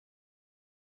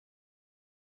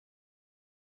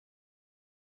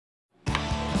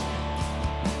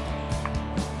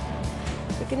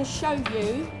going to show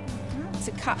you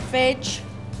to cut veg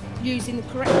using the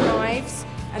correct knives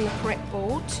and the correct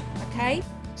board, okay?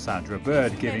 Sandra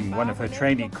Bird giving one of her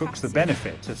trainee cooks the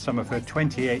benefit of some of her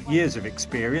 28 years of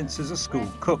experience as a school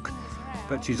cook.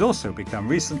 But she's also become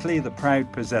recently the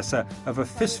proud possessor of a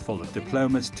fistful of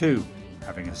diplomas too,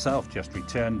 having herself just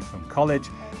returned from college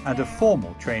and a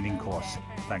formal training course,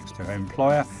 thanks to her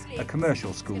employer, a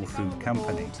commercial school food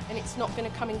company. And it's not going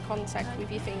to come in contact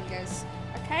with your fingers,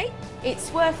 okay?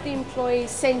 It's worth the employees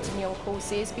sending you on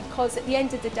courses, because at the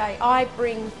end of the day, I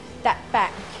bring that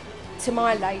back to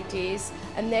my ladies,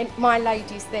 and then my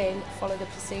ladies then follow the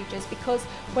procedures, because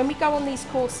when we go on these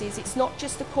courses, it's not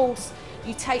just a course,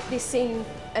 you take this in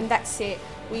and that's it.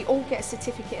 We all get a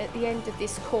certificate at the end of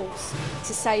this course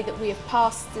to say that we have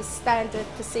passed the standard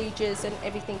procedures and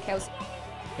everything else.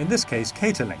 In this case,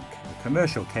 Catering, a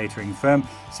commercial catering firm,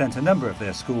 sent a number of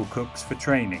their school cooks for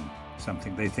training,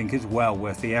 something they think is well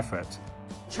worth the effort.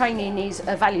 Training is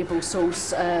a valuable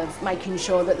source of making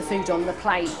sure that the food on the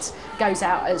plate goes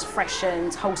out as fresh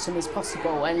and wholesome as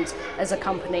possible, and as a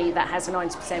company that has a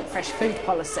 90% fresh food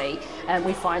policy,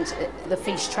 we find the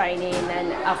feast training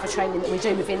and other training that we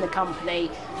do within the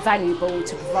company valuable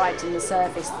to providing the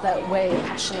service that we're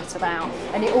passionate about,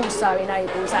 and it also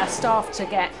enables our staff to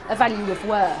get a value of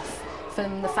worth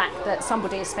from the fact that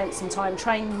somebody has spent some time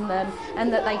training them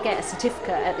and that they get a certificate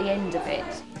at the end of it.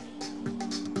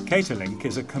 Catering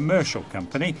is a commercial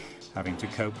company having to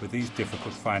cope with these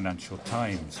difficult financial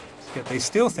times. Yet they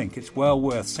still think it's well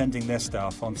worth sending their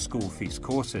staff on school feast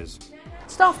courses.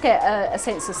 Staff get a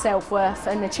sense of self-worth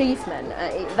and achievement.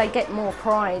 They get more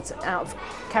pride out of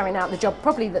carrying out the job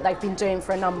probably that they've been doing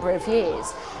for a number of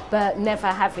years, but never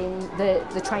having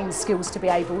the trained skills to be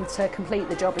able to complete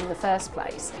the job in the first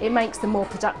place. It makes them more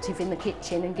productive in the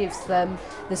kitchen and gives them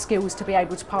the skills to be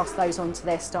able to pass those on to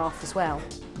their staff as well.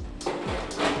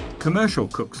 Commercial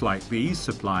cooks like these,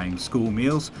 supplying school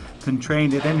meals, can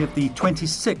train at any of the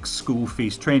 26 school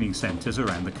feast training centres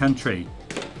around the country.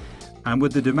 And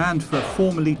with the demand for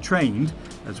formally trained,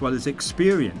 as well as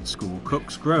experienced school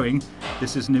cooks growing,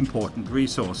 this is an important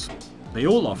resource. They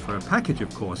all offer a package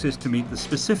of courses to meet the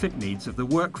specific needs of the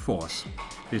workforce.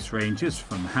 This ranges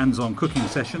from hands-on cooking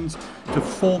sessions to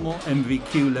formal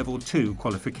MVQ Level 2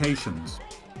 qualifications.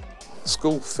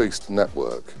 School Feast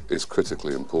Network is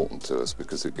critically important to us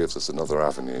because it gives us another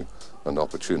avenue and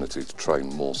opportunity to train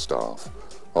more staff.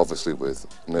 Obviously, with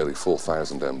nearly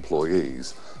 4,000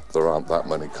 employees, there aren't that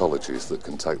many colleges that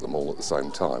can take them all at the same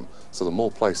time. So the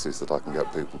more places that I can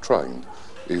get people trained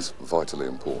is vitally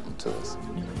important to us.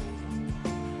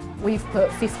 We've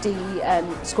put 50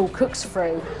 school cooks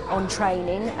through on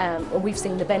training, and we've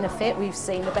seen the benefit. We've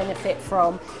seen the benefit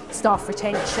from staff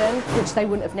retention, which they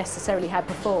wouldn't have necessarily had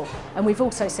before. And we've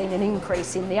also seen an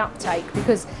increase in the uptake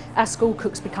because our school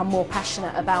cooks become more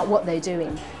passionate about what they're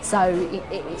doing. So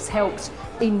it's helped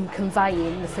in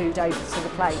conveying the food over to the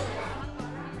plate.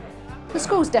 The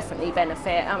schools definitely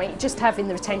benefit. I mean, just having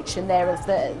the retention there of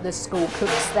the school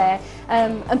cooks there,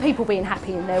 and people being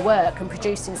happy in their work and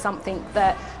producing something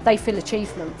that they feel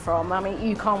achievement from. I mean,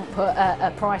 you can't put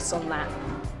a price on that.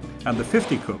 And the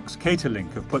 50 cooks Catering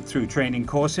have put through training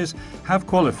courses have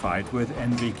qualified with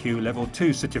NVQ Level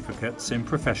 2 certificates in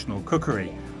professional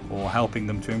cookery, or helping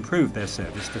them to improve their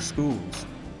service to schools.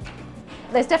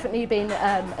 There's definitely been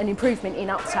an improvement in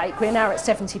uptake. We're now at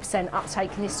 70%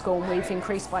 uptake in this school, and we've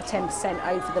increased by 10%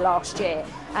 over the last year.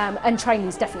 And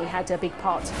training's definitely had a big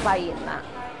part to play in that.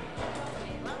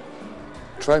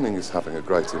 Training is having a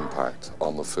great impact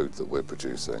on the food that we're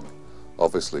producing.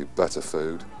 Obviously, better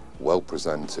food, well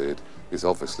presented, is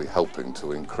obviously helping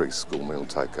to increase school meal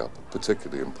take-up,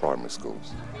 particularly in primary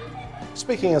schools.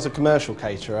 Speaking as a commercial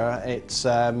caterer, it's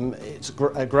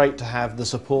great to have the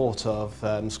support of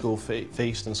School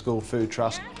Feast and School Food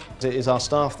Trust. It is our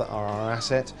staff that are our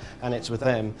asset, and it's with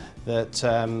them that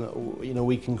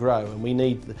we can grow, and we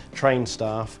need trained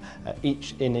staff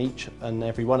in each and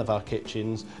every one of our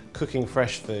kitchens cooking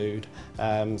fresh food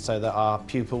so that our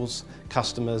pupils,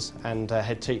 customers and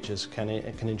head teachers can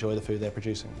enjoy the food they're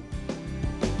producing.